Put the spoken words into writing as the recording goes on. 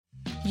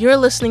You're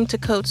listening to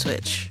Code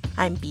Switch.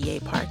 I'm B.A.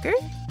 Parker.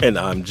 And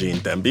I'm Gene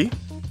Demby.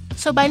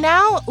 So by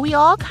now, we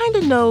all kind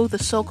of know the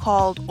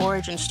so-called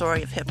origin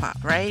story of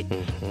hip-hop, right?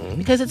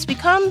 Because it's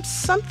become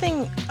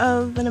something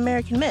of an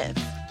American myth.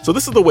 So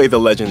this is the way the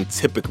legend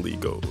typically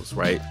goes,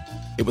 right?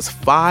 It was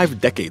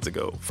 5 decades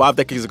ago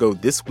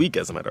this week,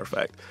 as a matter of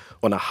fact,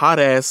 on a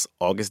hot-ass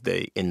August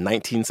day in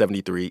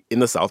 1973 in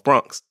the South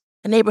Bronx.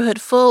 A neighborhood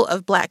full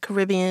of Black,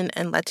 Caribbean,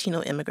 and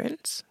Latino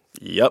immigrants.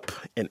 Yep,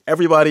 and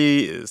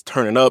everybody is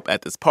turning up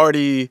at this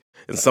party,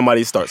 and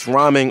somebody starts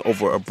rhyming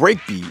over a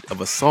breakbeat of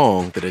a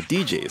song that a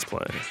DJ is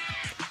playing.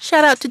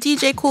 Shout out to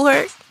DJ Kool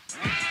Herc.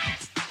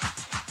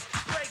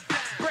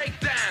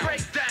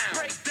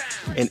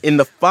 And in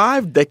the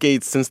 5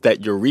 decades since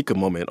that eureka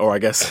moment, or I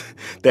guess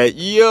that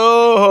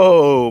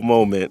yo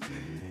moment,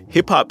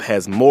 hip-hop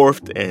has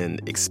morphed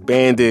and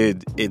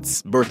expanded.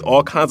 It's birthed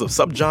all kinds of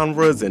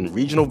subgenres and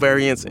regional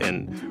variants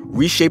and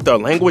reshaped our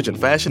language and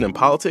fashion and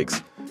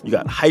politics. You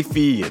got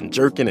hyphy and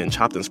jerkin and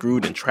chopped and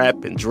screwed and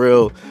trap and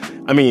drill.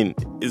 I mean,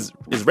 is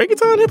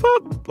reggaeton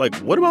hip-hop? Like,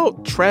 what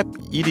about trap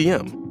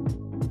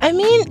EDM? I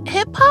mean,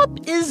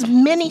 hip-hop is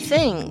many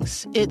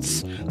things.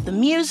 It's the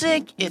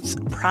music, it's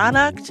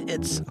product,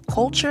 it's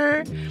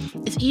culture,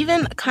 it's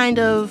even a kind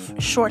of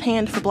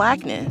shorthand for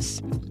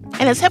Blackness.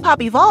 And as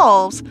hip-hop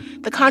evolves,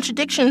 the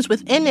contradictions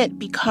within it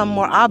become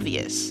more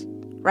obvious,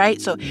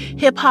 right? So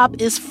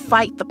hip-hop is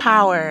fight the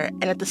power,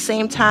 and at the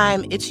same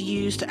time, it's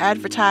used to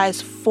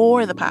advertise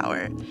for the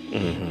power.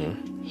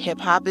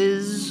 Hip-hop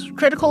is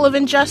critical of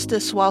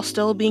injustice while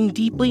still being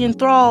deeply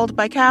enthralled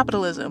by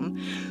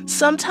capitalism,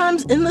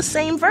 sometimes in the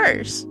same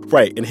verse.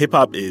 Right, and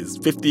hip-hop is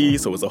 50,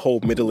 so it's a whole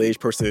middle-aged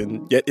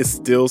person, yet it's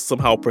still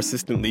somehow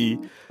persistently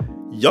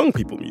young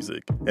people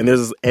music. And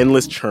there's this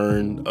endless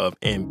churn of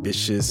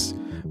ambitious,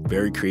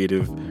 very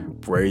creative,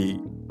 very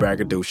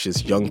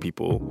braggadocious young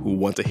people who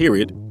want to hear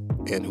it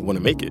and who want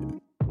to make it.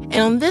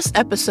 And on this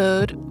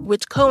episode,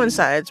 which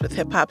coincides with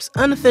hip-hop's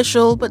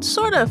unofficial but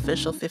sort of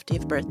official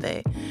 50th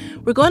birthday,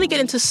 we're going to get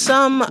into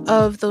some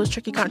of those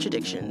tricky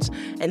contradictions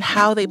and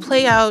how they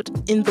play out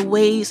in the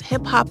ways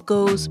hip-hop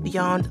goes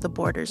beyond the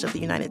borders of the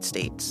United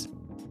States.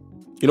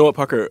 You know what,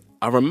 Parker?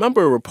 I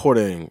remember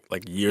reporting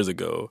like years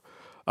ago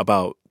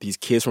about these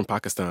kids from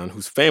Pakistan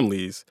whose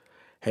families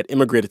had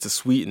immigrated to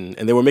Sweden,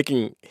 and they were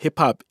making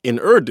hip-hop in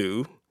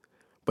Urdu,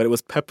 but it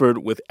was peppered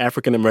with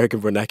African-American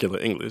vernacular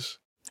English.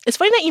 It's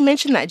funny that you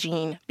mentioned that,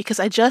 Gene, because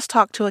I just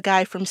talked to a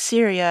guy from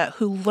Syria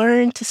who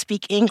learned to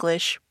speak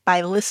English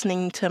by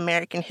listening to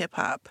American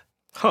hip-hop.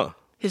 Huh.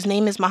 His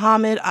name is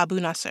Mohammed Abu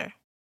Nasser.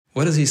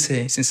 What does he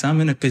say? Since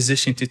I'm in a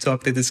position to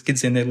talk to these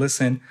kids and they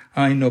listen,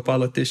 I ain't no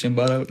politician,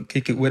 but I'll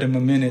kick it with him a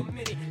minute.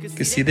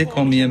 Because see, they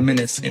call me a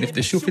menace, and if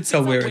the shoe fits,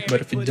 I'll wear it.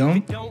 But if it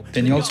don't,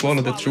 then y'all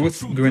swallow the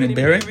truth, grin and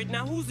bear it.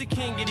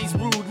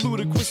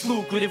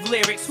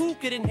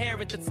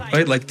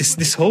 Right, like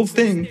this whole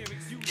thing,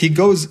 he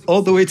goes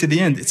all the way to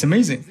the end. It's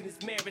amazing.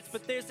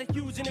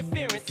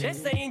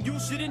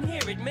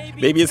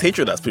 Maybe it's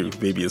hatred that's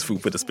food. Maybe it's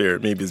food for the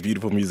spirit. Maybe it's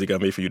beautiful music I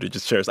made for you to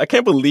just cherish. I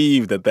can't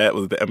believe that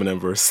was the Eminem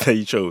verse that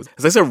he chose.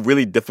 It's a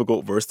really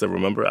difficult verse to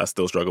remember. I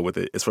still struggle with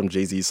it. It's from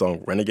Jay-Z's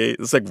song Renegade.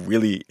 It's like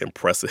really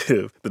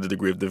impressive, the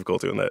degree of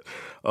difficulty on that.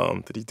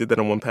 That he did that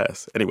in one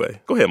pass.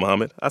 Anyway, go ahead,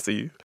 Muhammad. I see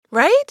you.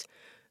 Right?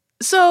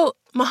 So,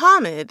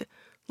 Muhammad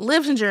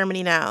lives in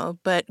Germany now,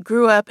 but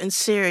grew up in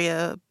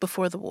Syria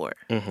before the war.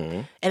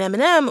 And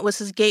Eminem was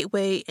his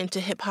gateway into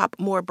hip-hop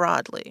more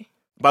broadly.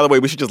 By the way,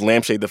 we should just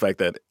lampshade the fact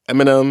that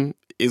Eminem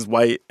is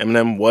white.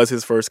 Eminem was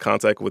his first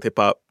contact with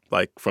hip-hop,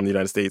 like, from the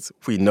United States.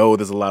 We know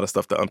there's a lot of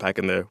stuff to unpack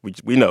in there.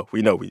 We know,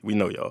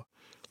 y'all.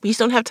 We just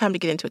don't have time to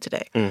get into it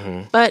today.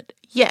 But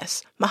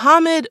yes,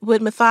 Muhammad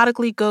would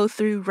methodically go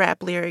through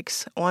rap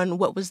lyrics on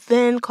what was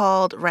then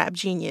called Rap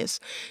Genius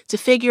to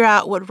figure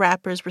out what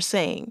rappers were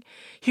saying.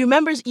 He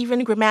remembers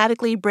even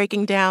grammatically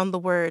breaking down the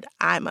word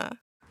 "I'ma."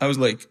 I was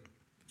like,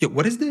 yo,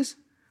 what is this?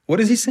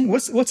 What is he saying?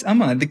 What's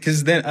 "I'ma"?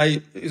 Because then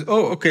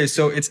okay,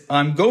 so it's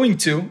 "I'm going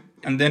to,"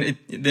 and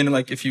then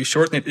like if you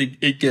shorten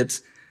it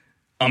gets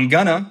 "I'm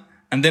gonna,"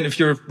 and then if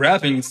you're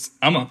rapping, it's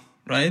 "I'ma."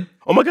 Right?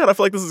 Oh my God, I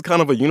feel like this is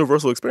kind of a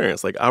universal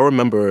experience. Like, I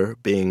remember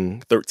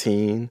being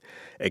 13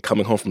 and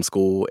coming home from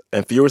school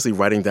and furiously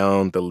writing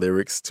down the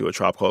lyrics to A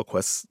Tribe Called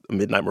Quest,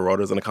 Midnight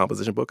Marauders in a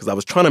composition book, because I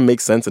was trying to make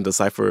sense and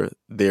decipher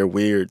their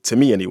weird, to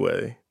me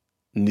anyway,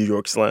 New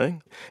York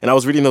slang. And I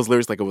was reading those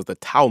lyrics like it was the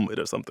Talmud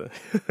or something.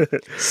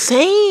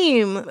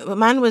 Same. But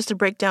mine was to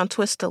break down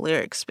Twista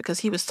lyrics because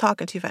he was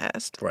talking too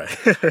fast. Right.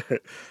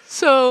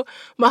 So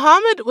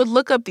Muhammad would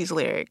look up these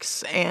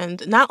lyrics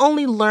and not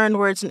only learn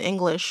words in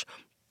English,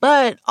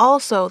 but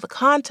also the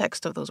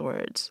context of those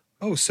words.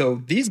 Oh,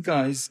 so these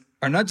guys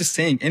are not just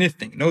saying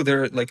anything. No,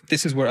 they're like,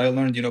 this is where I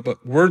learned,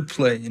 about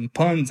wordplay and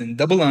puns and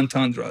double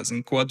entendres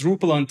and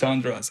quadruple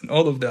entendres and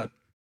all of that.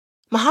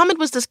 Muhammad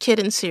was this kid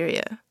in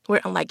Syria,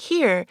 where unlike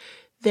here,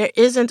 there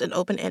isn't an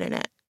open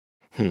internet.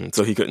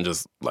 So he couldn't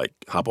just,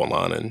 hop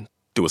online and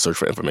do a search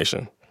for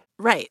information.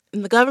 Right.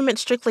 And the government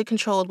strictly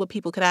controlled what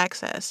people could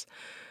access.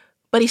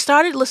 But he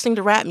started listening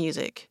to rap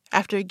music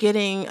after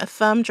getting a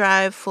thumb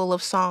drive full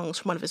of songs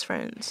from one of his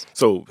friends.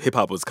 So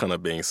hip-hop was kind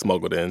of being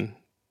smuggled in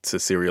to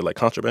Syria like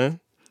contraband?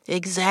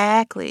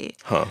 Exactly.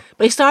 Huh.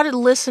 But he started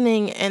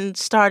listening and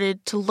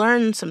started to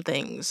learn some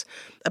things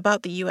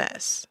about the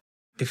U.S.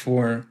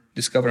 Before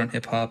discovering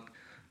hip-hop,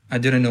 I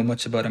didn't know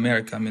much about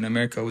America. I mean,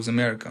 America was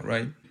America,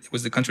 right? It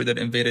was the country that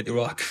invaded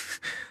Iraq.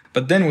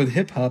 But then with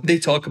hip-hop, they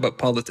talk about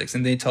politics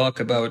and they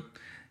talk about,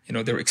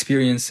 their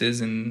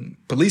experiences in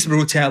police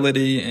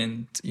brutality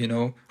and,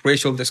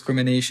 racial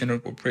discrimination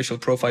or racial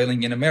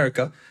profiling in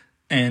America.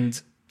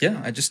 And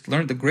yeah, I just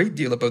learned a great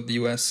deal about the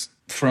U.S.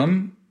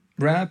 from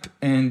rap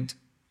and,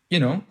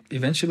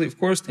 eventually, of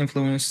course,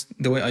 influenced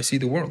the way I see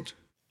the world.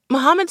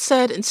 Muhammad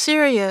said in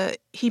Syria,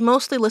 he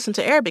mostly listened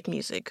to Arabic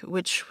music,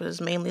 which was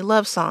mainly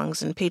love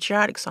songs and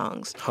patriotic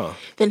songs. Huh.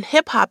 Then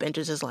hip-hop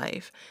enters his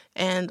life,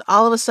 and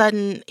all of a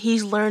sudden,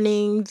 he's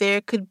learning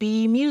there could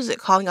be music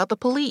calling out the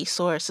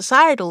police or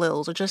societal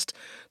ills or just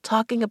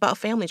talking about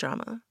family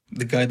drama.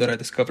 The guy that I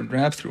discovered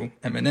rap through,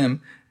 Eminem,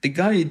 the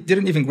guy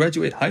didn't even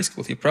graduate high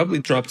school. He probably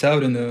dropped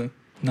out in the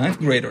 9th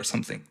grade or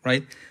something,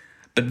 right?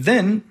 But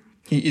then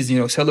he is,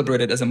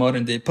 celebrated as a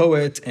modern day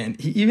poet, and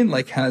he even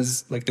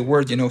has the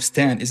word,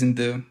 stan is in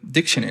the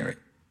dictionary.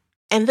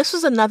 And this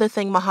was another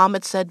thing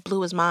Muhammad said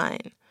blew his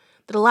mind,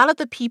 that a lot of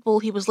the people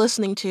he was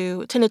listening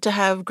to tended to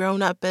have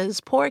grown up as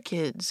poor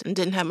kids and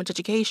didn't have much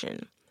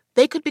education.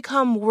 They could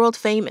become world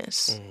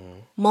famous,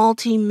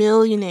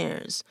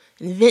 multi-millionaires,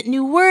 invent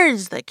new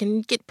words that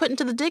can get put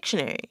into the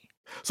dictionary.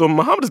 So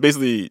Muhammad is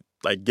basically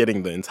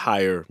getting the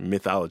entire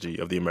mythology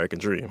of the American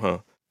dream, huh?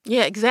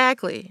 Yeah,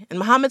 exactly. And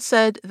Muhammad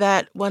said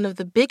that one of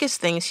the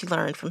biggest things he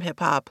learned from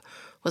hip-hop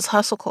was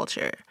hustle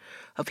culture,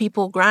 of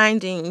people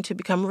grinding to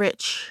become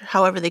rich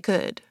however they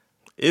could.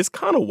 It's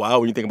kind of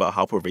wild when you think about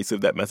how pervasive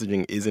that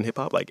messaging is in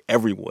hip-hop.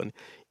 Everyone,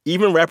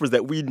 even rappers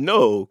that we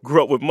know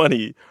grew up with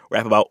money,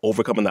 rap about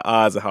overcoming the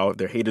odds and how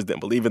their haters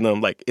didn't believe in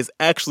them. It's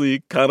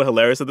actually kind of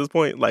hilarious at this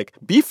point.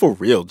 Be for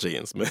real,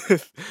 J.N.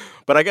 Smith.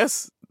 But I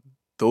guess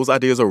those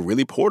ideas are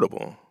really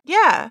portable.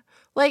 Yeah,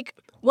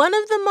 one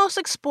of the most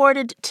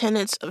exported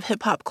tenets of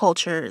hip-hop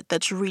culture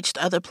that's reached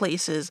other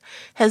places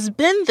has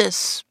been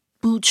this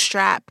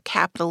bootstrap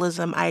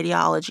capitalism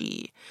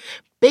ideology.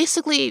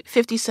 Basically,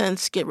 50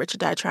 Cent's Get Rich or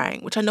Die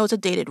Trying, which I know is a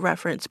dated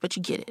reference, but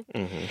you get it.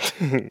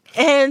 Mm-hmm.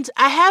 And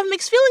I have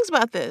mixed feelings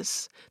about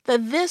this,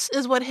 that this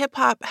is what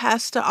hip-hop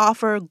has to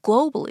offer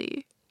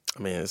globally.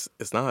 I mean,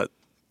 it's not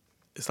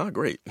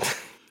great.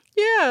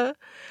 Yeah.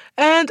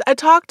 And I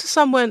talked to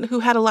someone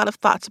who had a lot of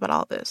thoughts about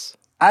all this.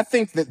 I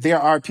think that there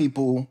are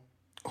people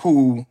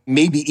who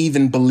maybe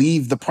even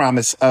believe the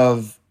promise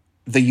of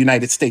the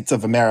United States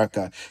of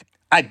America.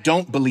 I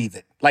don't believe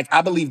it.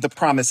 I believe the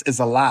promise is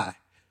a lie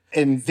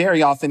and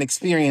very often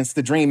experience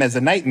the dream as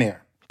a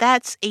nightmare.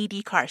 That's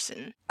A.D.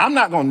 Carson. I'm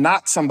not going to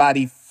knock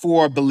somebody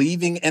for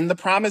believing in the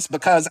promise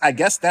because I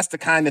guess that's the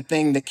kind of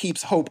thing that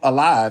keeps hope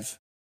alive.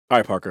 All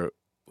right, Parker,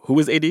 who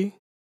is A.D.?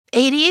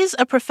 A.D. is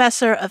a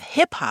professor of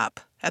hip-hop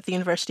at the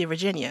University of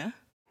Virginia.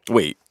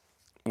 Wait.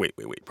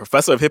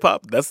 Professor of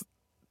hip-hop? That's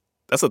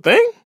a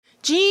thing?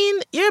 Gene,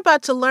 you're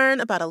about to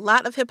learn about a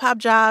lot of hip-hop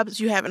jobs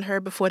you haven't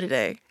heard before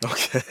today.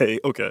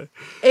 Okay.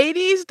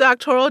 A.D.'s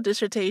doctoral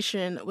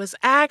dissertation was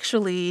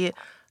actually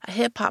a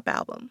hip-hop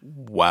album.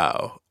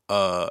 Wow.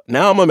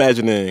 Now I'm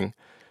imagining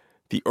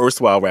the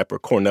erstwhile rapper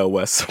Cornel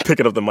West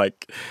picking up the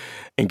mic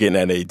and getting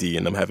at AD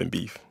and them having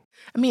beef.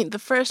 I mean, the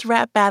first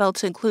rap battle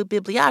to include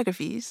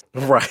bibliographies.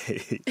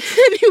 Right.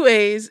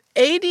 Anyways,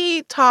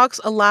 AD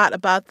talks a lot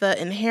about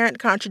the inherent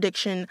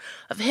contradiction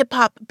of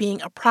hip-hop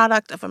being a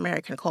product of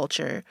American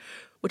culture,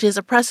 which is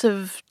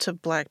oppressive to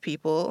Black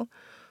people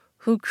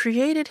who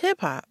created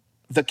hip-hop.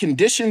 The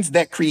conditions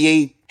that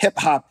create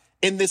hip-hop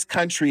in this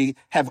country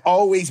have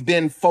always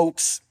been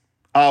folks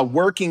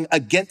working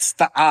against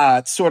the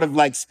odds, sort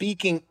of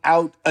speaking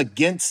out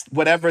against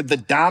whatever the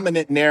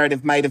dominant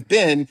narrative might have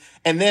been.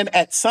 And then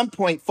at some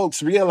point,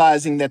 folks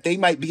realizing that they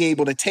might be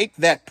able to take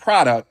that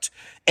product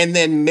and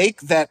then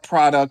make that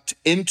product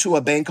into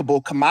a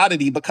bankable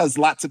commodity because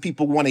lots of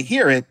people want to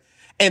hear it.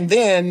 And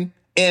then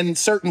in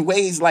certain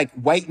ways,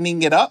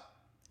 whitening it up,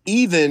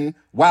 even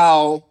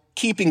while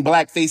keeping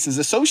Black faces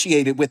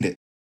associated with it.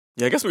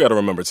 Yeah, I guess we got to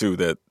remember, too,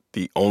 that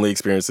the only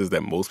experiences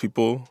that most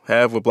people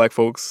have with Black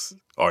folks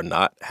are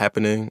not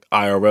happening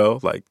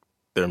IRL.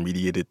 They're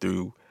mediated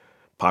through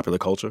popular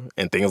culture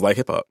and things like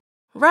hip-hop.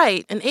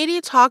 Right. And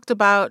AD talked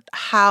about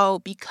how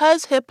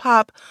because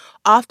hip-hop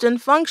often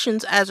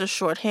functions as a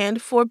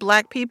shorthand for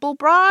Black people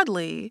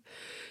broadly,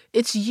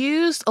 it's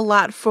used a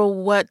lot for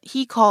what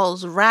he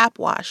calls rap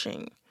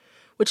washing,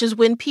 which is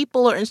when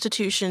people or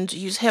institutions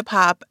use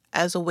hip-hop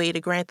as a way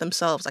to grant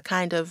themselves a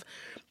kind of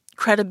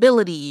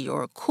credibility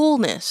or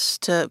coolness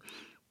to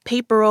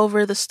paper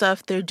over the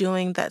stuff they're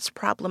doing that's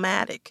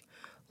problematic.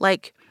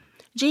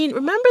 Gene,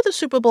 remember the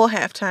Super Bowl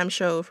halftime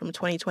show from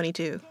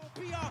 2022?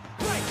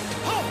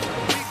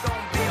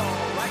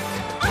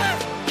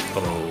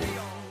 Oh,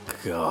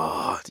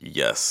 God.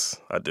 Yes,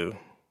 I do.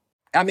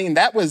 I mean,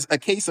 that was a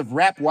case of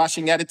rap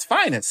washing at its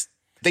finest.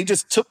 They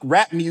just took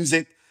rap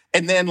music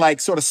and then like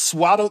sort of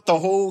swaddled the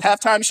whole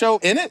halftime show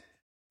in it.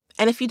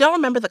 And if you don't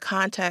remember the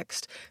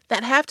context,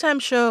 that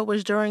halftime show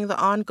was during the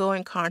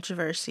ongoing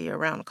controversy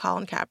around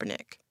Colin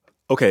Kaepernick.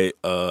 Okay,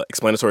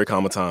 explanatory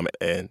comma time,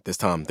 and this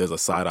time there's a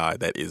side eye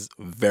that is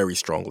very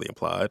strongly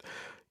implied.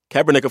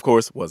 Kaepernick, of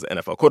course, was an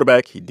NFL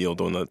quarterback. He kneeled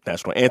during the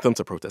national anthem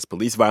to protest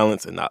police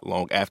violence, and not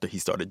long after he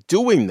started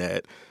doing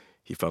that,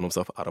 he found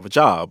himself out of a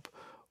job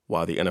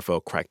while the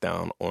NFL cracked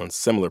down on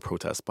similar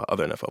protests by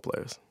other NFL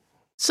players.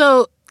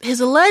 So his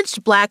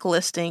alleged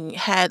blacklisting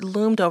had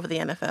loomed over the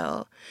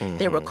NFL.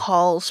 There were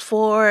calls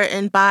for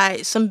and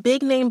by some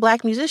big-name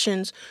black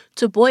musicians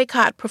to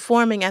boycott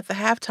performing at the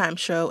halftime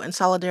show in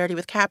solidarity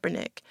with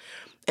Kaepernick.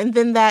 And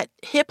then that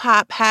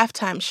hip-hop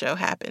halftime show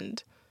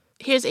happened.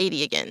 Here's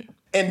 80 again.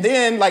 And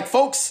then, like,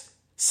 folks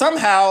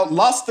somehow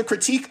lost the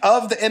critique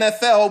of the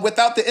NFL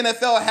without the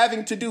NFL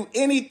having to do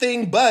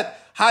anything but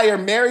hire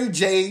Mary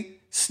J.,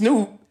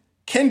 Snoop,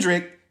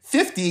 Kendrick,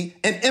 50,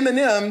 and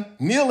Eminem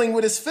kneeling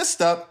with his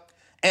fist up.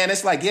 And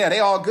it's like, yeah, they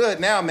all good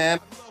now, man.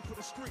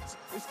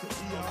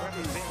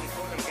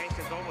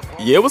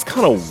 Yeah, it was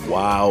kind of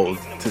wild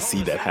to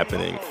see that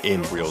happening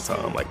in real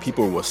time. Like,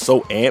 people were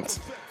so amped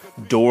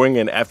during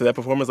and after that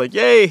performance. Like,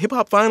 yay,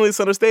 hip-hop finally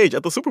center stage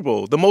at the Super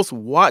Bowl, the most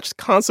watched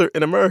concert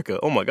in America.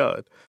 Oh, my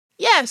God.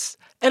 Yes,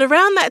 and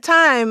around that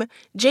time,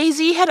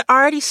 Jay-Z had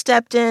already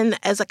stepped in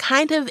as a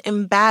kind of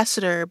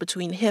ambassador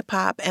between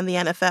hip-hop and the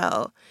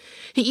NFL.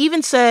 He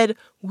even said,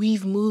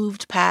 "We've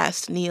moved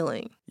past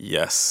kneeling."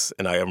 Yes,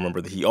 and I remember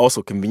that he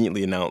also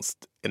conveniently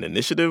announced an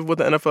initiative with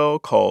the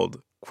NFL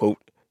called, quote,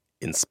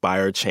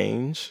 Inspire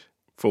Change,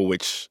 for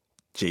which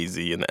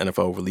Jay-Z and the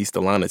NFL released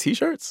a line of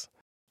T-shirts.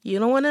 You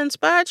don't want to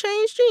inspire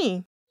change,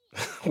 Gene?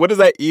 What does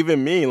that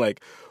even mean?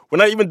 Like, we're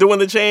not even doing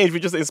the change. We're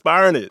just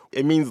inspiring it.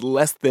 It means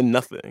less than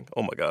nothing.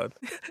 Oh, my God.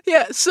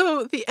 Yeah,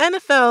 so the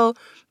NFL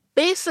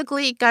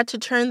basically got to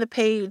turn the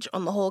page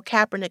on the whole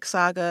Kaepernick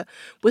saga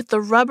with the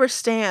rubber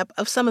stamp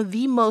of some of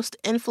the most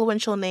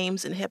influential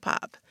names in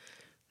hip-hop.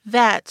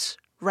 That's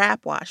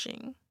rap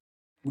washing.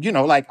 You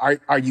know, like,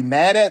 are you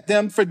mad at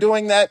them for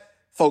doing that?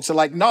 Folks are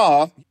like,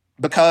 nah,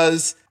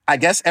 because I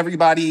guess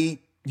everybody,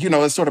 you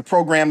know, is sort of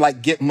programmed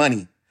like get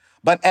money.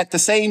 But at the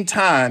same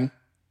time,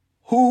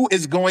 who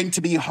is going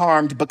to be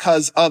harmed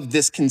because of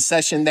this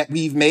concession that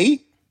we've made?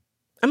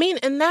 I mean,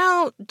 and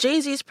now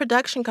Jay-Z's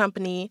production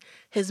company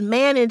has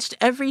managed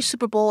every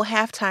Super Bowl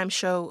halftime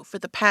show for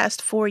the past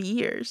 4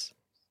 years.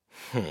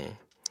 I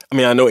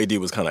mean, I know AD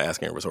was kind of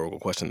asking a rhetorical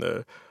question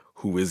there.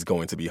 Who is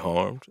going to be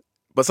harmed?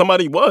 But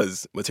somebody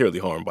was materially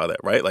harmed by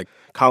that, right? Like,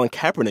 Colin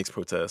Kaepernick's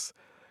protests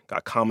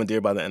got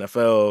commandeered by the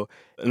NFL.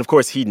 And of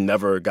course, he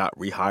never got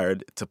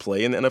rehired to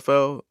play in the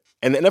NFL.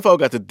 And the NFL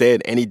got to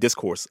dead any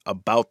discourse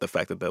about the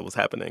fact that that was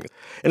happening.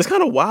 And it's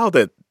kind of wild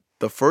that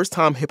the first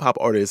time hip-hop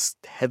artists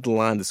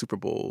headlined the Super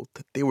Bowl,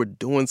 that they were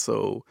doing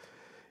so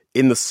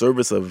in the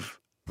service of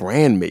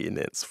brand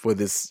maintenance for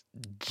this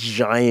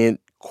giant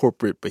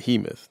corporate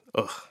behemoth.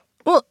 Ugh.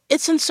 Well,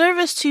 it's in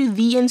service to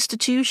the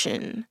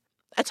institution.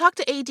 I talked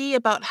to AD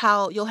about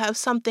how you'll have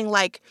something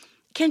like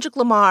Kendrick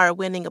Lamar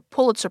winning a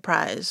Pulitzer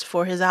Prize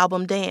for his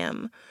album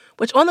Damn,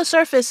 which on the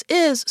surface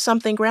is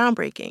something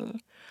groundbreaking.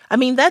 I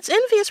mean, that's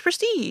envious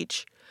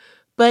prestige.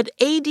 But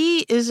AD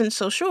isn't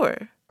so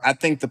sure. I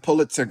think the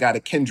Pulitzer got a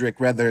Kendrick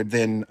rather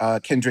than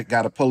Kendrick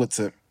got a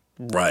Pulitzer.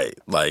 Right.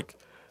 Like,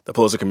 the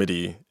Pulitzer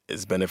Committee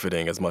is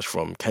benefiting as much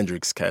from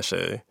Kendrick's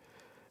cachet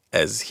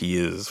as he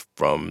is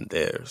from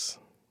theirs.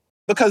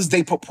 Because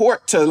they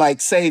purport to, like,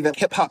 say that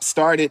hip-hop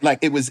started, like,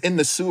 it was in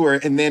the sewer,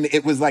 and then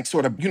it was, like,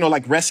 sort of, you know,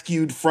 like,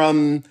 rescued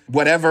from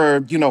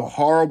whatever, you know,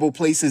 horrible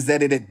places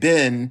that it had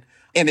been,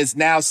 and is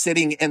now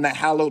sitting in the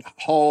hallowed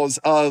halls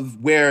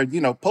of where, you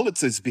know,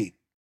 Pulitzers be.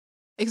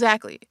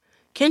 Exactly.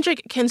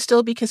 Kendrick can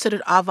still be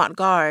considered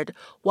avant-garde,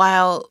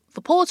 while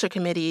the Pulitzer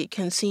Committee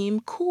can seem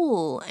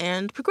cool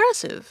and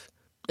progressive.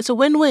 It's a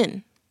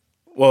win-win.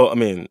 Well, I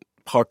mean,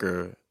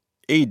 Parker,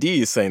 AD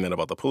is saying that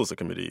about the Pulitzer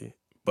Committee,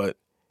 but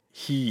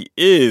he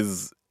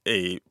is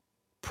a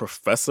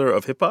professor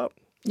of hip-hop?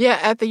 Yeah,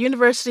 at the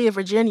University of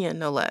Virginia,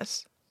 no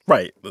less.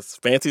 Right, this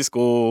fancy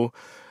school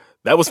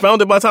that was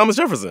founded by Thomas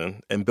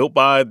Jefferson and built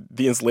by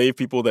the enslaved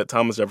people that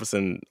Thomas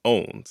Jefferson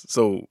owned.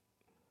 So,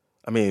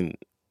 I mean,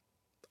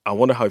 I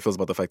wonder how he feels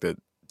about the fact that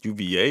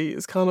UVA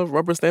is kind of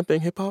rubber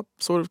stamping hip-hop,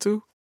 sort of,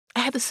 too.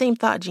 I had the same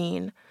thought,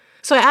 Gene.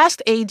 So I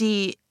asked AD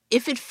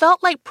if it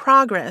felt like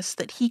progress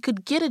that he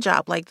could get a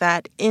job like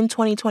that in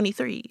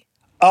 2023.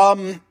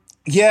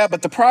 Yeah,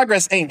 but the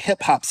progress ain't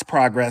hip-hop's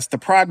progress. The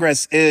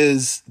progress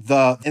is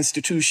the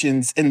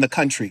institutions in the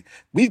country.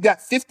 We've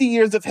got 50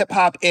 years of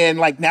hip-hop, and,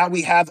 like, now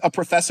we have a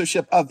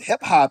professorship of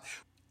hip-hop.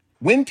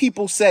 When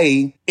people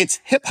say it's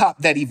hip-hop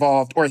that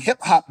evolved or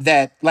hip-hop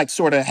that, like,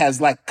 sort of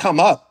has, like, come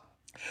up,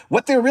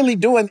 what they're really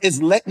doing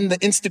is letting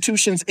the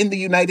institutions in the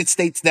United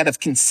States that have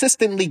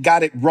consistently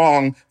got it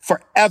wrong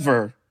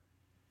forever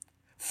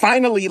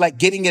finally, like,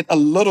 getting it a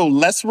little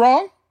less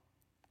wrong.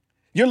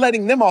 You're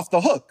letting them off the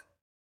hook.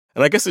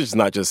 And I guess it's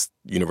not just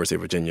University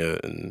of Virginia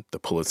and the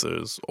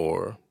Pulitzers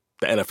or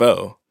the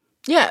NFL.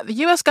 Yeah, the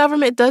U.S.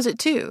 government does it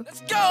too.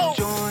 Let's go.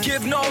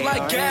 Giving all I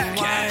got.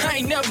 I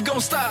ain't never gonna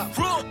stop.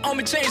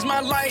 I'ma change my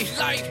life.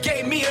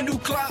 Gave me a new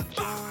clock.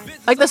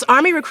 Like this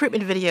army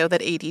recruitment video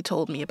that AD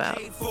told me about.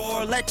 Pay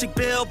for electric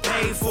bill,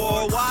 pay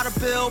for water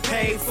bill,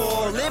 pay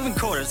for living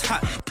quarters,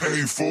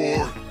 pay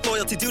for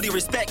loyalty, duty,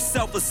 respect,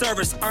 selfless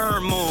service,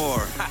 earn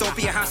more. Don't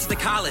be a hostage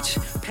to college.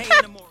 Pay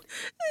no more.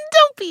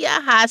 Don't be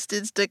a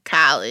hostage to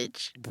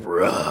college.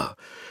 Bruh.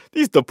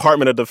 These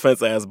Department of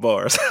Defense ass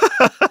bars.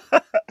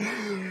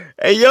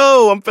 Hey,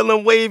 yo, I'm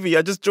feeling wavy.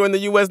 I just joined the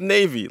U.S.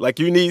 Navy. Like,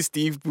 you need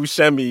Steve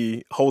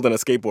Buscemi holding a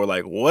skateboard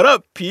like, what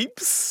up,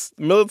 peeps?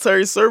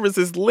 Military service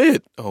is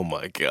lit. Oh,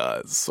 my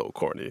God. It's so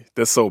corny.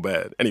 That's so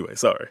bad. Anyway,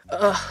 sorry.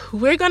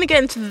 We're going to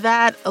get into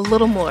that a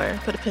little more.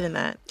 Put a pin in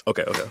that.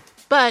 Okay.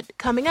 But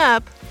coming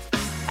up,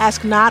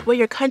 ask not what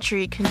your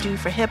country can do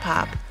for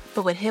hip-hop,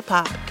 but what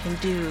hip-hop can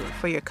do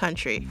for your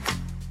country.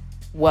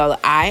 Well,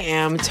 I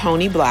am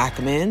Tony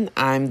Blackman.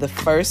 I'm the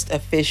first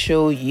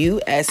official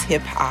U.S.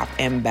 hip-hop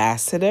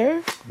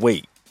ambassador.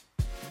 Wait,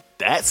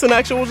 that's an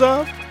actual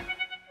job?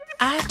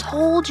 I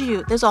told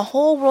you, there's a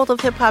whole world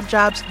of hip-hop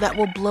jobs that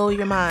will blow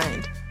your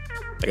mind.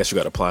 I guess you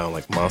got to apply on,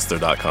 like,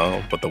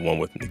 Monster.com, but the one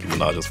with Nicki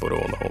Minaj's photo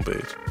on the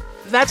homepage.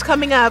 That's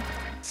coming up.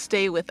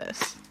 Stay with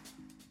us.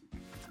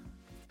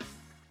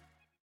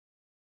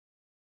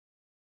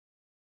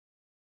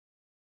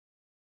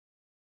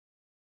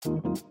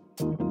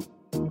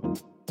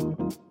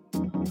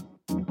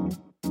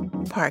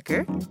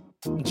 Parker.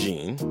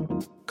 Gene.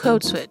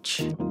 Code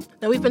Switch.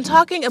 Now, we've been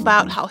talking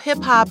about how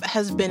hip-hop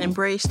has been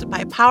embraced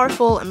by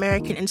powerful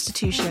American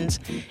institutions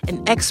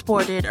and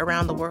exported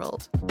around the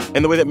world.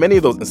 And the way that many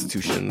of those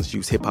institutions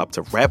use hip-hop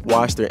to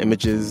rap-wash their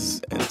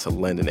images and to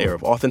lend an air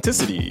of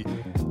authenticity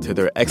to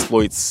their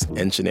exploits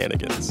and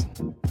shenanigans.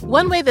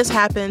 One way this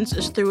happens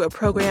is through a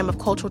program of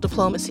cultural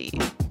diplomacy,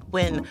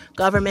 when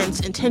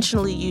governments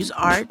intentionally use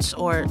arts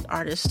or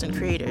artists and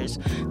creators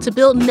to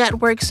build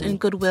networks and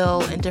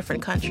goodwill in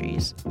different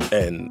countries.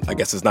 And I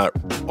guess it's not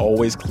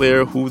always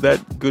clear who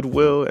that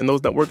goodwill and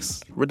those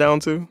networks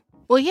redound to.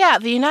 Well, yeah,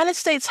 the United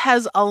States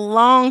has a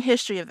long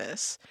history of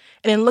this.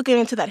 And in looking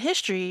into that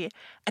history,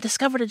 I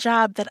discovered a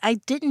job that I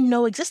didn't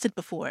know existed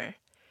before.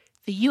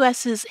 The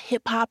U.S.'s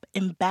hip-hop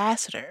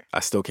ambassador. I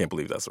still can't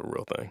believe that's a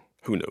real thing.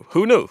 Who knew?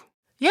 Who knew?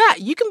 Yeah,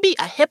 you can be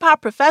a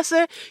hip-hop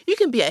professor. You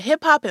can be a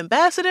hip-hop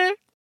ambassador.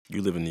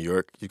 You live in New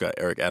York. You got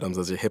Eric Adams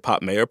as your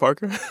hip-hop mayor,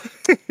 Parker?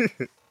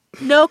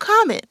 No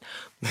comment.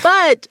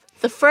 But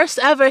the first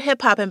ever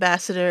hip-hop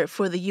ambassador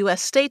for the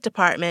U.S. State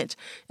Department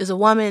is a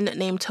woman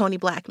named Tony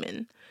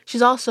Blackman.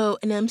 She's also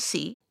an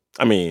MC.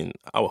 I mean,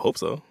 I would hope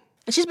so.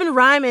 And she's been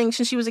rhyming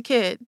since she was a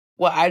kid.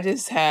 Well, I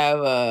just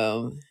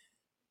have,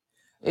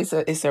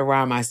 it's a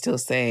rhyme I still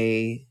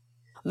say.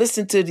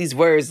 Listen to these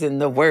words and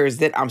the words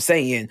that I'm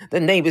saying. The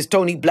name is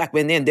Tony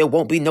Blackman and there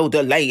won't be no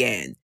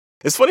delaying.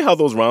 It's funny how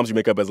those rhymes you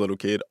make up as a little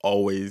kid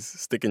always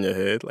stick in your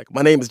head. Like,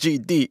 my name is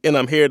GD and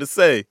I'm here to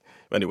say.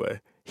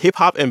 Anyway,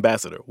 hip-hop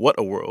ambassador. What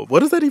a world.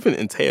 What does that even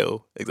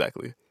entail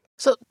exactly?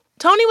 So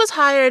Tony was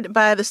hired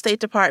by the State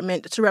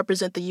Department to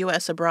represent the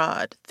U.S.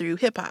 abroad through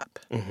hip-hop,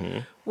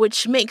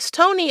 which makes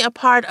Tony a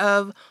part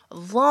of a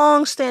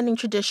long-standing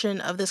tradition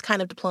of this kind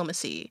of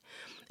diplomacy.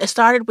 It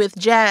started with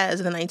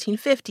jazz in the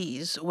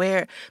 1950s,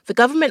 where the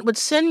government would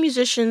send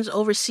musicians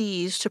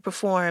overseas to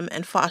perform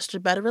and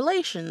foster better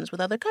relations with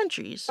other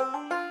countries.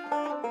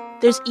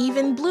 There's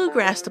even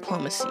bluegrass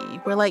diplomacy,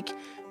 where, like,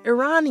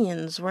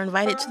 Iranians were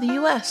invited to the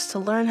U.S. to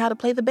learn how to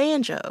play the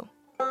banjo.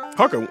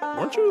 Parker,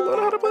 weren't you learning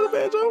how to play the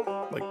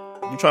banjo?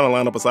 Like, you trying to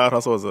line up a side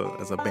hustle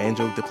as a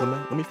banjo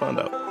diplomat? Let me find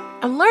out.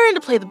 I'm learning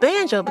to play the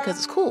banjo because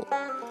it's cool.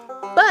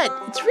 But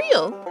it's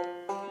real.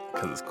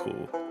 Because it's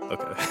cool.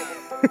 Okay.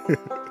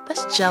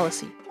 That's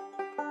jealousy.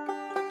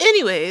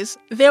 Anyways,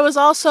 there was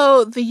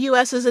also the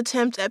U.S.'s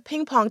attempt at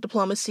ping pong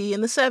diplomacy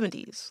in the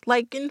 70s,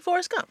 like in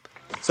Forrest Gump.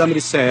 Somebody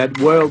said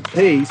world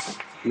peace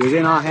was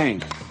in our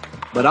hands,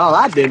 but all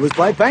I did was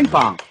play ping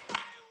pong.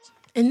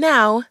 And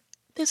now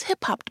there's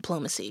hip-hop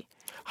diplomacy.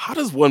 How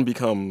does one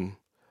become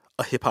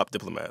a hip-hop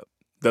diplomat?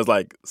 Does,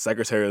 like,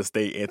 Secretary of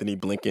State Anthony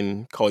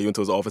Blinken call you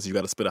into his office, you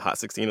got to spit a hot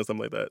 16 or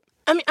something like that?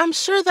 I mean, I'm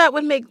sure that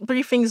would make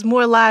briefings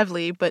more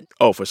lively, but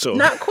oh, for sure.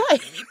 Not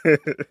quite.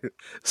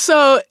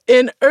 So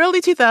in early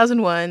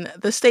 2001,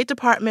 the State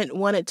Department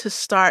wanted to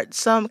start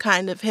some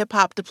kind of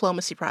hip-hop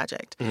diplomacy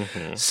project.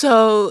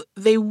 So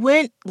they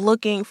went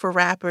looking for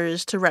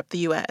rappers to rep the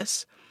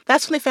U.S.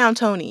 That's when they found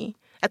Tony.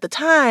 At the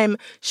time,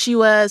 she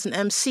was an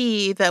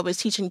MC that was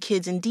teaching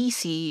kids in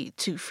D.C.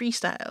 to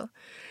freestyle.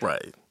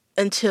 Right.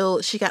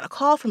 Until she got a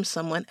call from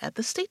someone at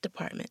the State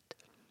Department.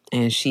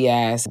 And she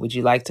asked, would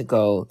you like to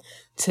go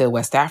to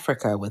West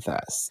Africa with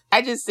us?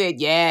 I just said,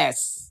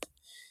 yes.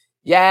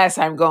 Yes,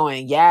 I'm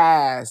going.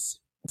 Yes.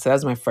 So that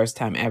was my first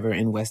time ever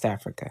in West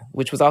Africa,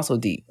 which was also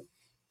deep.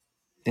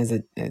 As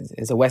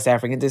a West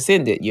African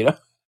descendant, you know?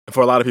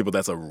 For a lot of people,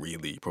 that's a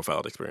really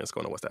profound experience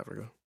going to West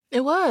Africa.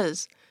 It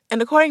was.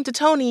 And according to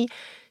Tony,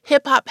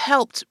 hip-hop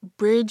helped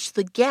bridge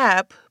the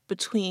gap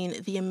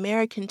between the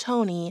American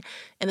Tony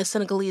and the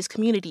Senegalese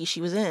community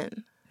she was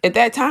in. At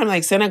that time,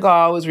 like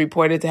Senegal was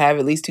reported to have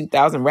at least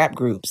 2,000 rap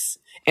groups,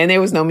 and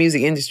there was no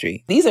music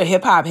industry. These are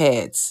hip hop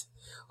heads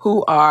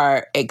who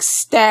are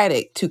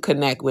ecstatic to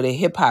connect with a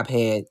hip hop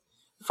head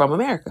from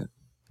America.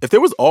 If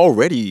there was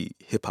already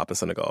hip hop in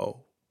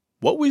Senegal,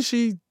 what was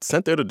she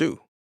sent there to do?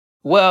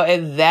 Well,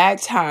 at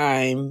that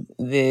time,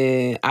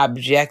 the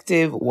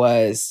objective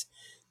was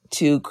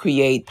to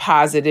create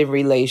positive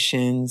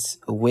relations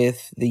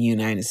with the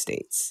United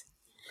States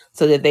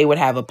so that they would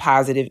have a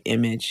positive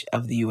image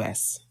of the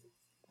U.S.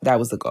 That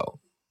was the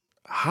goal.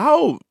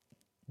 How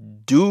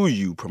do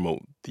you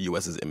promote the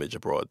U.S.'s image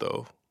abroad,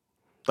 though?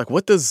 Like,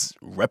 what does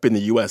repping the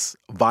U.S.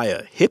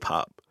 via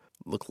hip-hop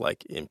look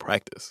like in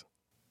practice?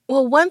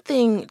 Well, one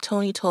thing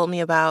Tony told me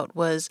about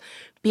was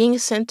being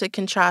sent to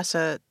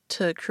Kinshasa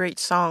to create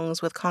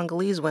songs with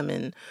Congolese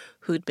women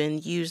who'd been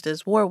used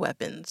as war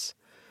weapons.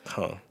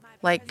 Huh.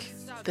 Like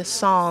the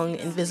song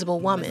Invisible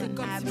Woman.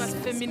 So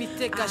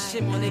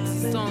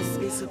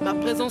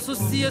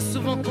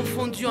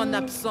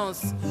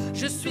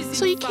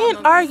you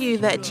can't argue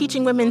that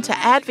teaching women to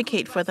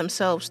advocate for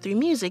themselves through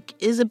music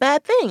is a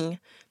bad thing.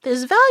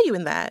 There's value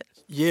in that.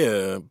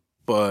 Yeah,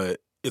 but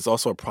it's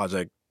also a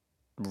project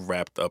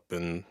wrapped up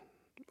in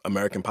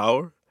American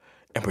power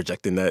and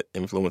projecting that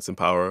influence and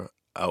power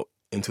out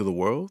into the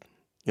world,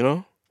 you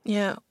know?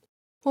 Yeah.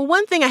 Well,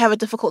 one thing I have a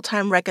difficult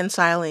time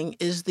reconciling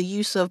is the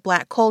use of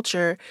Black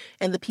culture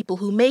and the people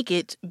who make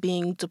it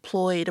being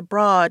deployed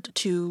abroad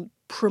to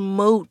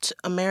promote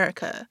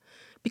America.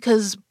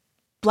 Because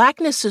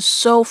Blackness is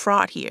so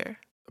fraught here.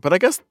 But I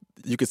guess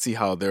you could see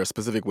how there are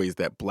specific ways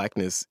that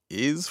Blackness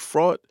is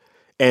fraught,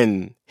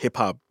 and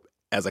hip-hop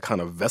as a kind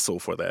of vessel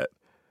for that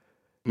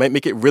might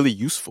make it really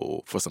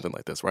useful for something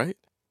like this, right?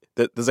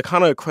 That there's a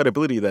kind of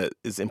credibility that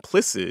is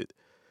implicit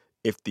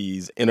if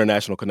these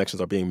international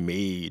connections are being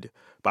made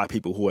by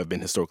people who have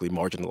been historically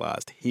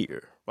marginalized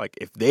here. Like,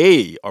 if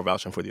they are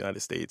vouching for the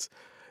United States,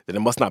 then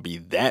it must not be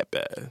that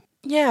bad.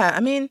 Yeah, I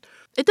mean,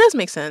 it does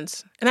make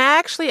sense. And I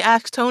actually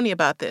asked Tony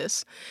about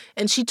this,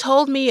 and she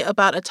told me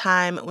about a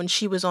time when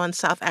she was on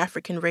South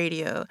African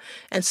radio,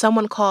 and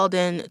someone called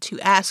in to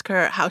ask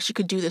her how she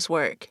could do this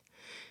work.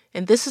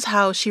 And this is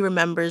how she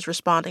remembers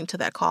responding to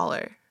that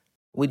caller.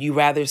 Would you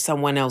rather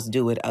someone else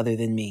do it other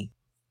than me?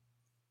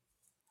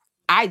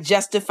 I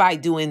justify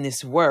doing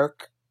this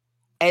work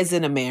as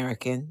an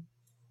American,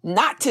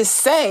 not to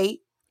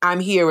say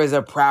I'm here as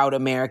a proud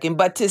American,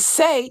 but to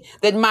say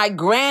that my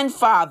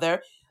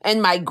grandfather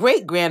and my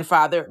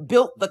great-grandfather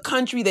built the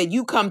country that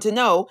you come to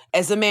know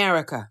as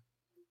America.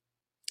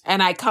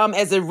 And I come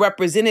as a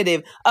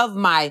representative of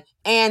my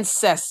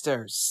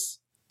ancestors.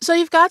 So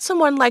you've got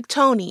someone like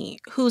Tony,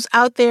 who's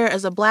out there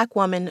as a Black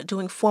woman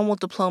doing formal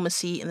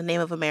diplomacy in the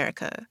name of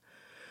America.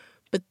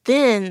 But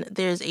then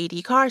there's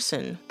A.D.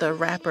 Carson, the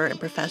rapper and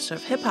professor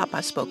of hip-hop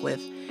I spoke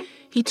with.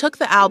 He took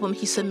the album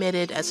he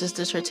submitted as his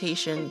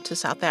dissertation to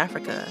South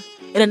Africa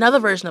in another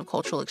version of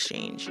cultural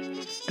exchange.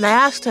 And I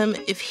asked him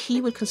if he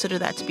would consider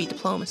that to be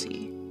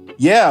diplomacy.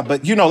 Yeah,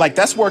 but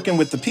that's working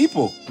with the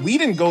people. We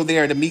didn't go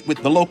there to meet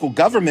with the local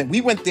government.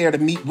 We went there to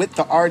meet with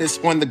the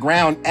artists on the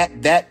ground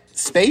at that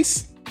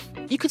space.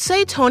 You could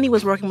say Tony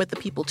was working with the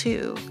people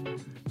too,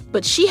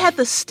 but she had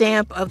the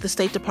stamp of the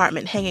State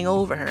Department hanging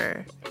over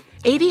her.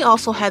 A.D.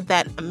 also had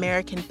that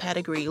American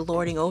pedigree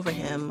lording over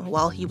him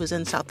while he was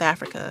in South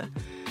Africa,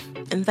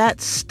 and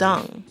that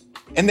stung.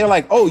 And they're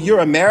like, "Oh, you're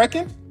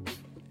American?"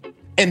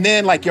 And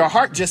then your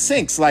heart just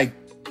sinks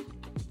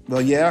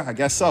well, yeah, I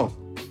guess so.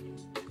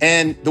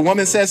 And the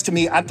woman says to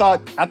me, I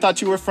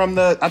thought you were from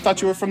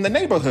the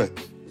neighborhood.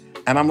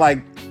 And I'm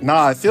like,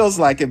 "Nah, it feels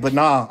like it, but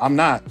nah, I'm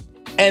not."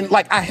 And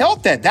I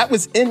held that. That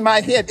was in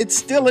my head. It's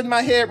still in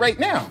my head right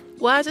now.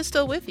 Why is it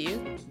still with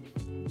you?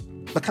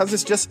 Because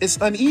it's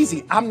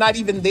uneasy. I'm not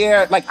even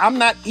there. I'm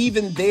not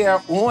even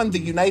there on the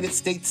United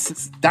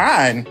States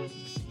dime.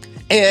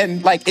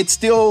 And it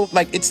still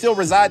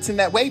resides in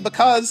that way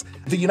because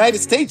the United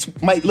States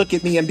might look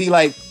at me and be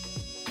like,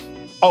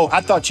 "Oh,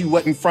 I thought you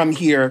wasn't from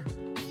here,"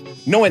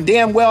 knowing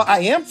damn well I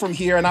am from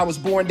here and I was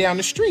born down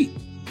the street.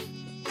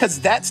 Because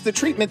that's the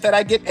treatment that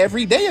I get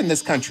every day in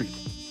this country.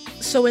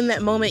 So in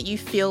that moment, you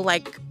feel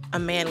like a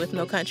man with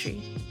no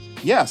country?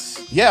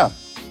 Yes, yeah.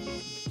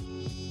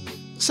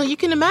 So you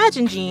can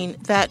imagine, Gene,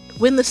 that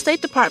when the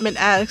State Department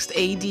asked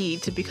A.D.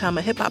 to become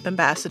a hip-hop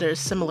ambassador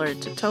similar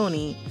to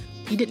Tony,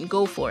 he didn't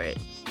go for it.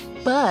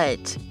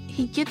 But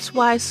he gets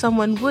why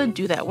someone would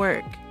do that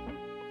work.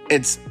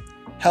 It's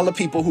hella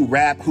people who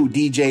rap, who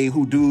DJ,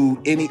 who do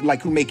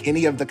who make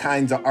any of the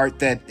kinds of art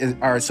that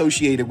are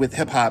associated with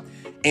hip-hop.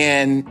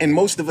 And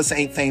most of us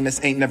ain't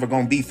famous, ain't never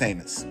gonna be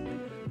famous.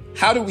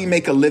 How do we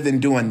make a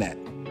living doing that?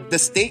 The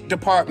State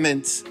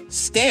Department's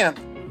stamp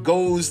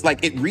goes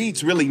it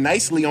reads really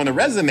nicely on a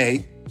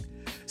resume.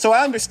 So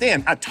I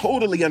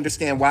totally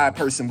understand why a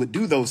person would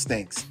do those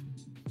things.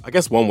 I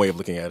guess one way of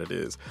looking at it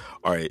is,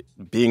 all right,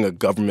 being a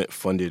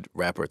government-funded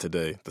rapper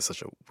today, that's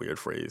such a weird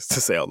phrase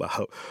to say out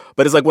loud,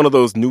 but it's like one of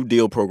those New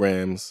Deal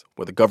programs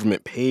where the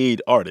government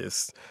paid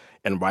artists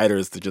and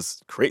writers to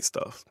just create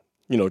stuff,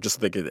 just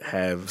so they could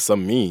have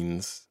some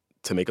means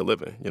to make a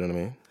living. You know what I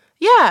mean?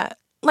 Yeah.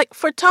 Like,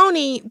 for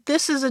Tony,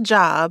 this is a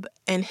job,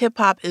 and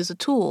hip-hop is a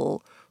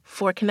tool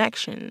for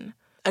connection.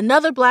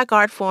 Another Black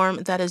art form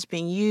that is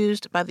being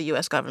used by the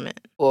U.S.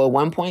 government. Well, at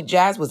one point,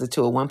 jazz was a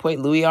tool. At one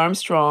point, Louis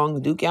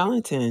Armstrong, Duke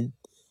Ellington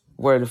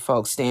were the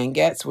folks. Stan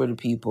Getz were the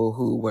people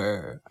who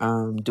were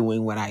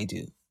doing what I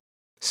do.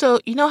 So,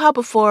 you know how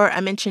before I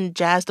mentioned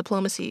jazz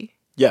diplomacy?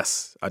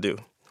 Yes, I do.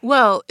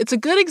 Well, it's a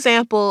good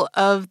example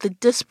of the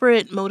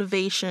disparate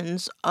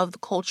motivations of the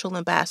cultural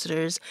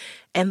ambassadors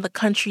and the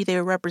country they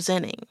were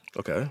representing.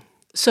 Okay.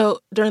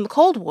 So during the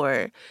Cold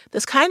War,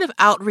 this kind of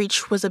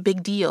outreach was a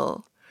big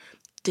deal.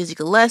 Dizzy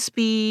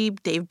Gillespie,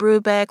 Dave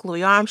Brubeck,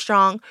 Louis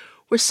Armstrong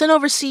were sent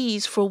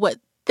overseas for what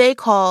they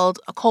called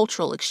a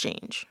cultural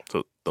exchange.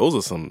 So those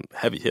are some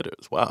heavy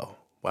hitters. Wow.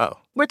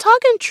 We're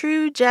talking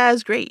true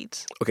jazz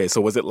greats. Okay,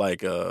 so was it like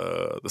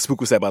the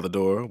spook who sat by the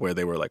door, where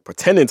they were like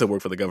pretending to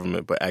work for the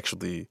government, but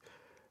actually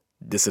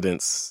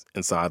dissidents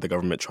inside the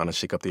government trying to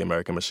shake up the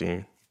American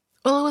machine?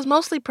 Well, it was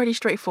mostly pretty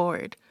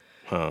straightforward.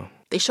 Huh.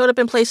 They showed up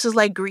in places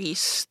like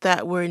Greece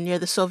that were near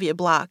the Soviet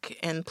bloc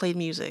and played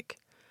music.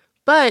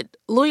 But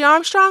Louis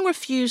Armstrong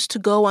refused to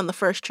go on the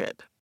first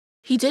trip.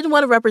 He didn't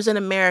want to represent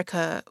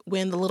America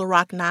when the Little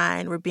Rock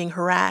Nine were being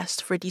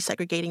harassed for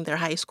desegregating their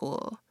high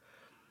school.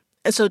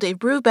 And so Dave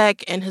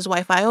Brubeck and his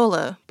wife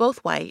Viola, both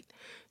white,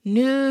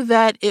 knew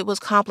that it was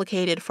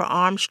complicated for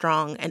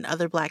Armstrong and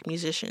other Black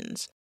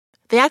musicians.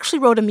 They actually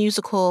wrote a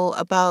musical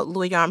about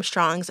Louis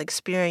Armstrong's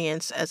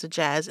experience as a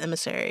jazz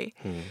emissary.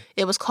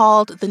 It was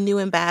called The New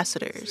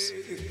Ambassadors.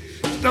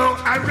 Though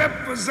I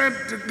represent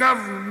the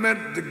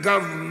government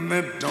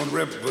don't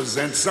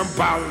represent some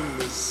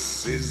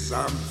policies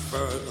I'm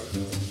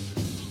further.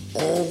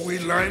 Oh, we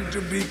learn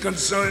to be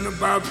concerned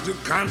about the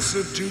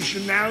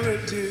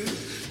constitutionality.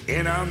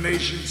 In our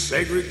nation,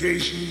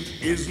 segregation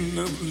isn't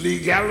of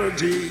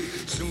legality.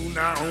 Soon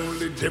our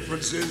only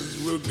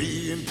differences will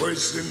be in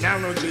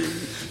personality.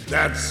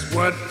 That's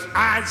what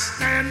I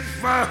stand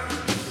for.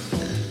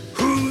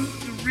 Who's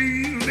the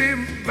real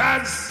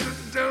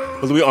ambassador?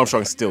 But Louis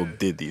Armstrong still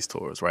did these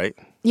tours, right?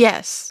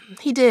 Yes,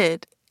 he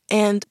did.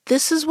 And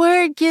this is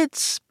where it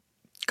gets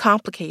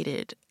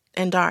complicated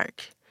and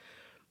dark.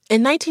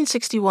 In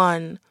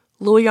 1961,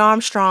 Louis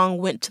Armstrong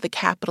went to the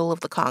capital of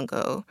the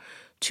Congo,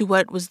 to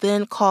what was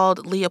then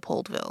called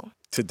Leopoldville.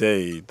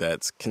 Today,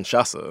 that's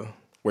Kinshasa,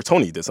 where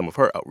Tony did some of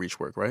her outreach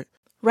work, right?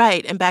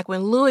 Right, and back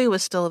when Louis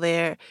was still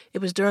there, it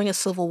was during a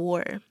civil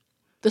war.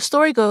 The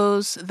story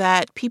goes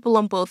that people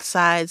on both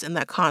sides in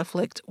that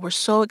conflict were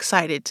so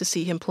excited to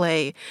see him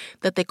play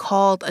that they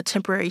called a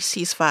temporary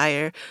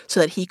ceasefire so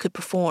that he could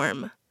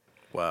perform.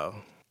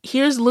 Wow.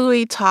 Here's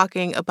Louis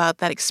talking about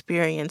that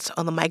experience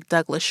on the Mike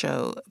Douglas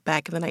show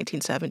back in the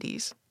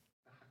 1970s.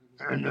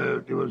 And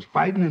there was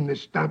fighting, and they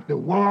stopped the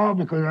war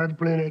because I was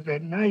playing it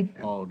that night.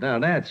 Oh, now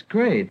that's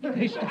great.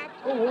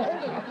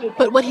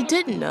 But what he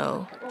didn't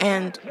know,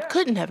 and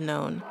couldn't have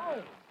known,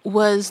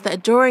 was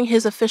that during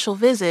his official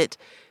visit,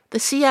 the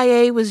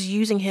CIA was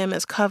using him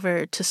as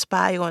cover to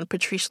spy on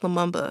Patrice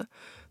Lumumba,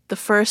 the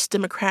first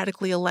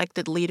democratically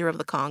elected leader of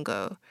the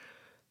Congo.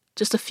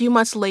 Just a few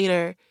months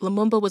later,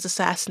 Lumumba was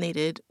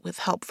assassinated with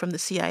help from the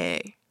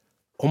CIA.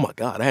 Oh my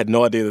God, I had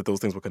no idea that those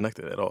things were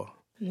connected at all.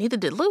 Neither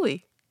did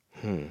Louis.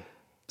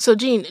 So,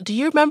 Gene, do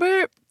you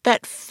remember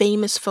that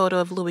famous photo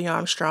of Louis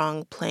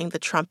Armstrong playing the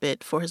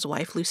trumpet for his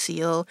wife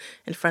Lucille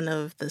in front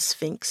of the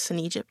Sphinx in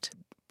Egypt?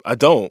 I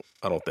don't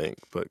think,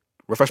 but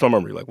refresh my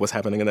memory. Like, what's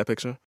happening in that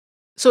picture?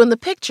 So in the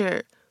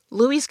picture,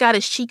 Louis got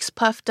his cheeks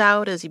puffed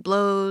out as he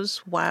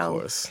blows,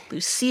 while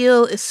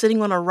Lucille is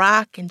sitting on a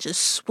rock and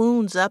just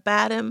swoons up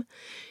at him.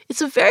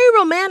 It's a very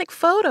romantic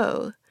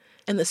photo,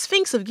 and the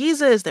Sphinx of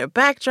Giza is their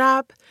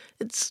backdrop.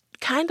 It's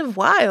kind of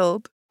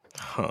wild.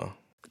 Huh.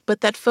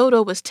 But that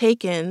photo was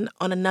taken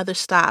on another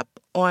stop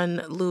on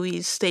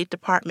Louis' State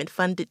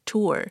Department-funded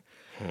tour,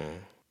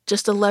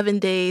 just 11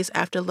 days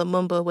after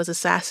Lumumba was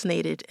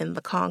assassinated in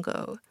the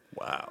Congo.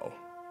 Wow.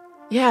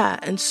 Yeah,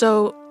 and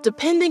so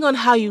depending on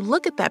how you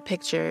look at that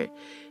picture,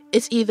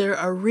 it's either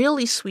a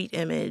really sweet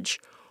image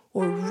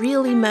or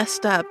really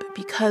messed up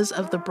because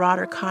of the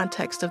broader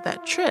context of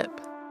that trip.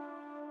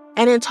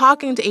 And in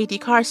talking to A.D.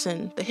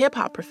 Carson, the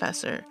hip-hop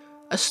professor,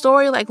 a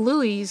story like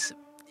Louis'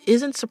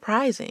 isn't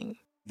surprising.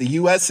 The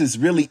U.S. is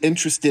really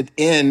interested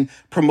in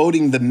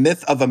promoting the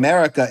myth of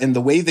America, and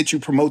the way that you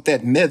promote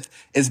that myth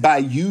is by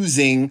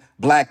using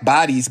Black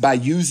bodies, by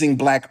using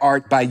Black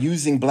art, by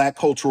using Black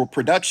cultural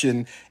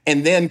production,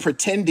 and then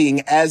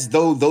pretending as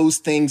though those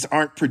things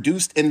aren't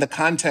produced in the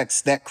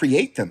context that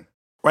create them.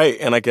 Right,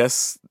 and I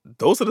guess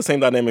those are the same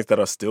dynamics that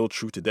are still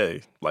true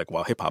today, like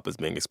while hip-hop is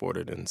being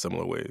exported in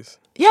similar ways.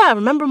 Yeah,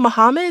 remember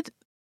Muhammad,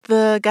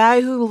 the guy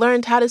who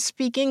learned how to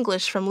speak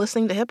English from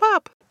listening to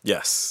hip-hop?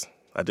 Yes,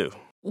 I do.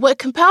 What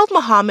compelled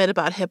Muhammad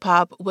about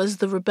hip-hop was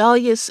the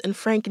rebellious and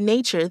frank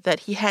nature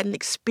that he hadn't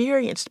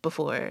experienced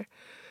before.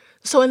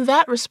 So in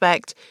that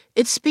respect,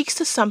 it speaks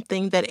to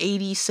something that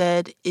A.D.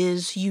 said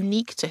is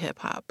unique to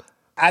hip-hop.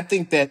 I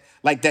think that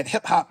that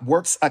hip-hop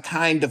works a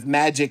kind of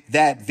magic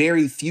that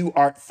very few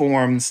art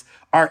forms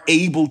are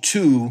able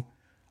to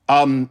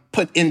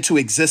put into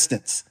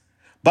existence.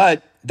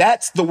 But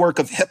That's the work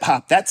of hip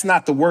hop. That's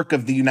not the work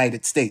of the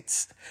United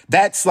States.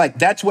 That's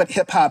what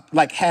hip hop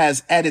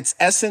has at its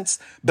essence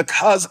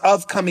because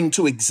of coming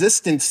to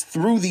existence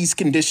through these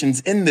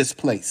conditions in this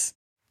place.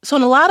 So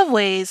in a lot of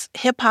ways,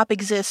 hip hop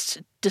exists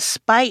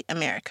despite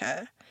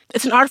America.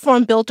 It's an art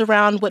form built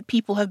around what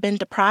people have been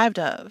deprived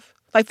of.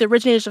 Like the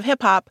originators of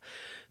hip hop,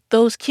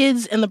 those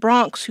kids in the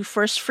Bronx who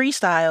first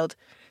freestyled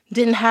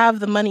didn't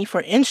have the money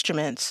for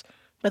instruments,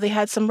 but they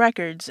had some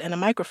records and a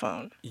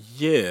microphone.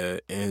 Yeah,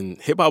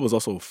 and hip-hop was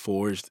also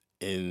forged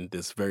in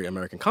this very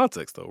American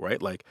context, though,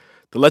 right? Like,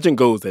 the legend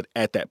goes that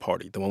at that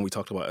party, the one we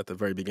talked about at the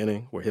very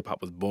beginning, where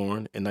hip-hop was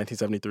born in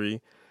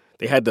 1973,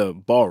 they had to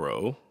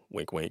borrow,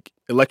 wink, wink,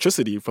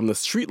 electricity from the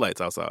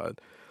streetlights outside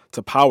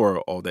to power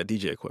all that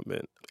DJ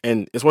equipment.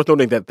 And it's worth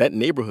noting that that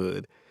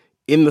neighborhood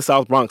in the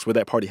South Bronx where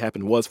that party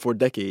happened was, for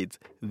decades,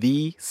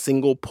 the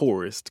single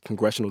poorest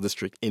congressional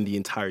district in the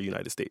entire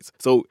United States.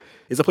 So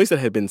it's a place that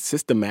had been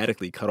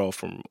systematically cut off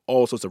from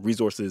all sorts of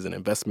resources and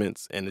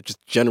investments, and it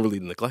just generally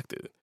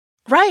neglected.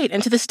 Right,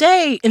 and to this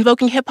day,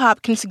 invoking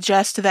hip-hop can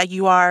suggest that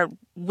you are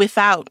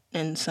without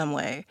in some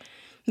way.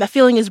 That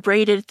feeling is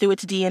braided through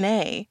its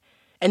DNA.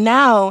 And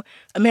now,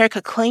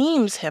 America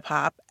claims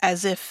hip-hop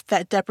as if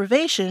that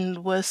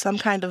deprivation was some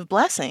kind of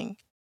blessing.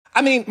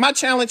 I mean, my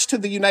challenge to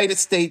the United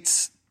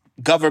States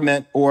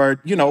government or,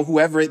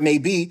 whoever it may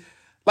be,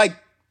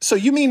 so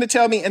you mean to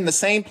tell me in the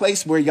same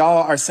place where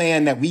y'all are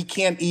saying that we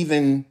can't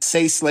even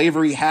say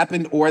slavery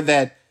happened or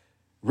that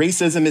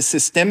racism is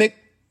systemic,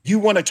 you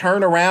want to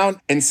turn around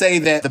and say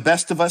that the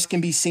best of us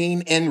can be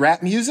seen in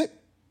rap music?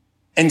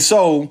 And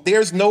so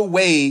there's no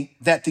way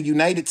that the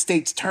United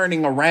States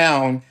turning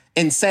around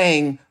and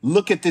saying,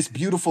 look at this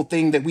beautiful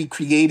thing that we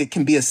created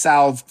can be a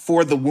salve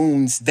for the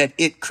wounds that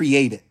it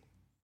created.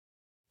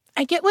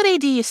 I get what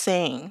AD is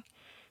saying.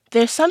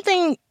 There's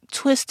something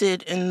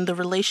twisted in the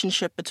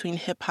relationship between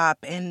hip-hop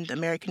and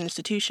American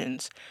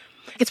institutions.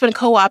 It's been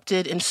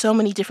co-opted in so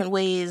many different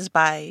ways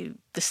by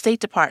the State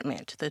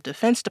Department, the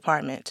Defense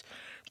Department.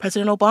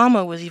 President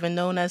Obama was even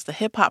known as the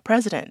hip-hop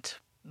president,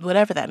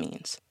 whatever that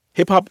means.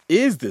 Hip-hop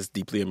is this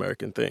deeply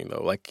American thing,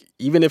 though. Like,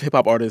 even if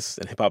hip-hop artists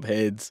and hip-hop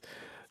heads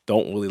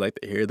don't really like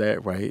to hear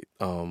that, right?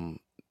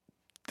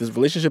 This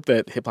relationship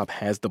that hip-hop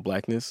has to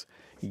blackness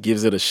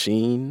gives it a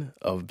sheen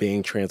of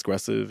being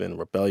transgressive and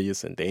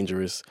rebellious and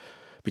dangerous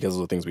because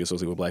of the things we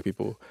associate with black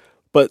people.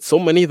 But so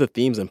many of the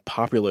themes in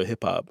popular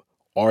hip-hop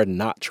are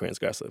not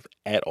transgressive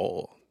at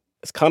all.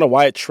 It's kind of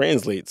why it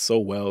translates so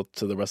well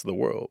to the rest of the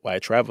world, why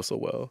it travels so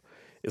well.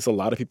 It's a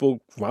lot of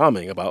people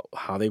rhyming about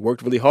how they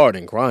worked really hard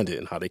and grinded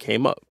and how they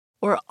came up.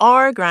 Or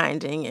are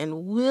grinding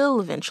and will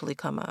eventually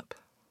come up.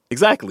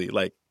 Exactly.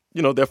 Like,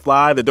 they're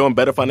fly, they're doing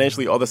better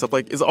financially, all that stuff.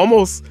 Like, it's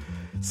almost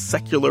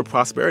secular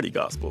prosperity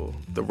gospel.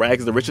 The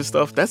rags, the riches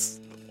stuff, that's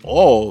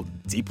all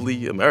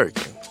deeply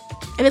American.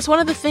 And it's one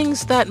of the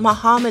things that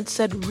Muhammad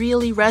said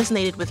really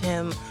resonated with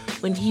him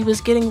when he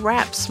was getting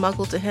rap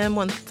smuggled to him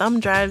on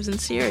thumb drives in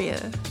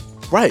Syria.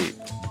 Right.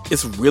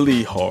 It's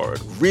really hard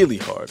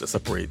to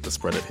separate the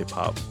spread of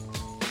hip-hop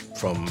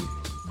from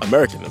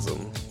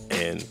Americanism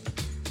and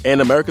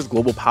America's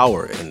global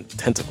power and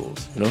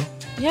tentacles,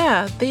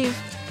 Yeah, they've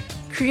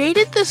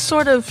created this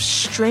sort of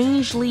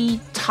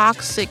strangely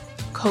toxic,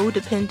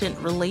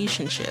 codependent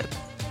relationship.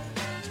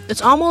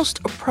 It's almost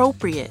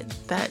appropriate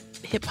that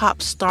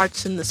hip-hop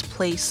starts in this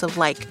place of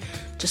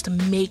just a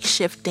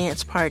makeshift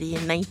dance party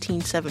in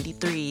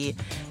 1973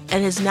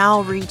 and has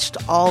now reached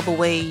all the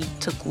way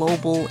to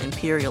global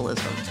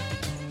imperialism.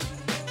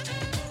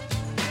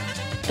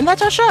 And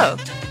that's our show.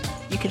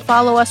 You can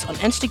follow us on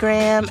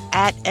Instagram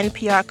at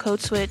NPR Code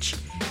Switch.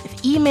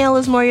 If email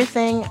is more your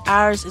thing,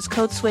 ours is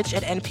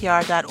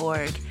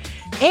codeswitch@npr.org.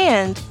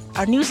 And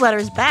our newsletter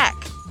is back.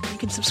 You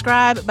can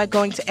subscribe by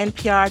going to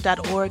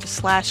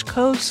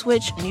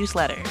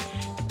npr.org/codeswitch-newsletter.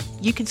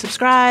 You can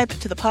subscribe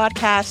to the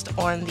podcast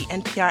on the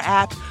NPR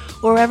app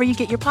or wherever you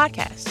get your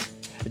podcasts.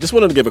 I just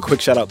wanted to give a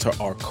quick shout out to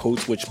our Code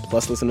Switch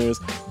Plus listeners.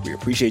 We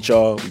appreciate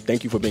y'all. We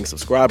thank you for being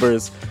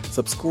subscribers.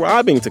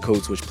 Subscribing to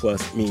Code Switch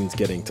Plus means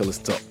getting to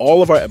listen to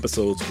all of our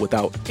episodes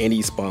without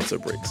any sponsor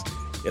breaks.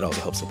 It also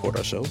helps support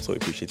our show, so we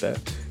appreciate that.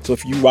 So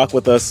if you rock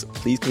with us,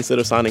 please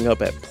consider signing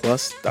up at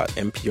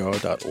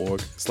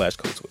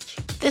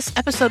plus.npr.org/codeswitch. This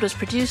episode was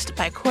produced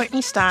by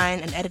Courtney Stein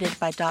and edited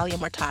by Dahlia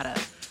Mortada.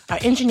 Our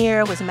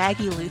engineer was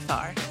Maggie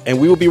Luthar. And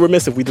we will be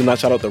remiss if we do not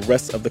shout out the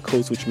rest of the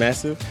Code Switch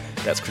Massive.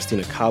 That's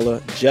Christina Kala,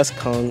 Jess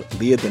Kung,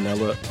 Leah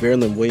Danella,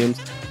 Verlin Williams,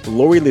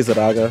 Lori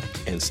Lizaraga,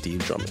 and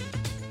Steve Drummond.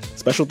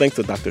 Special thanks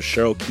to Dr.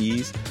 Cheryl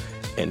Keys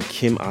and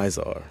Kim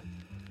Izar.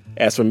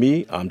 As for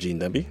me, I'm Gene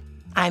Demby.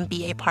 I'm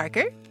B.A.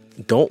 Parker.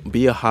 Don't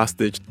be a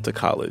hostage to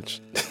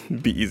college.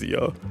 Be easy,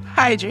 y'all.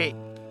 Hydrate.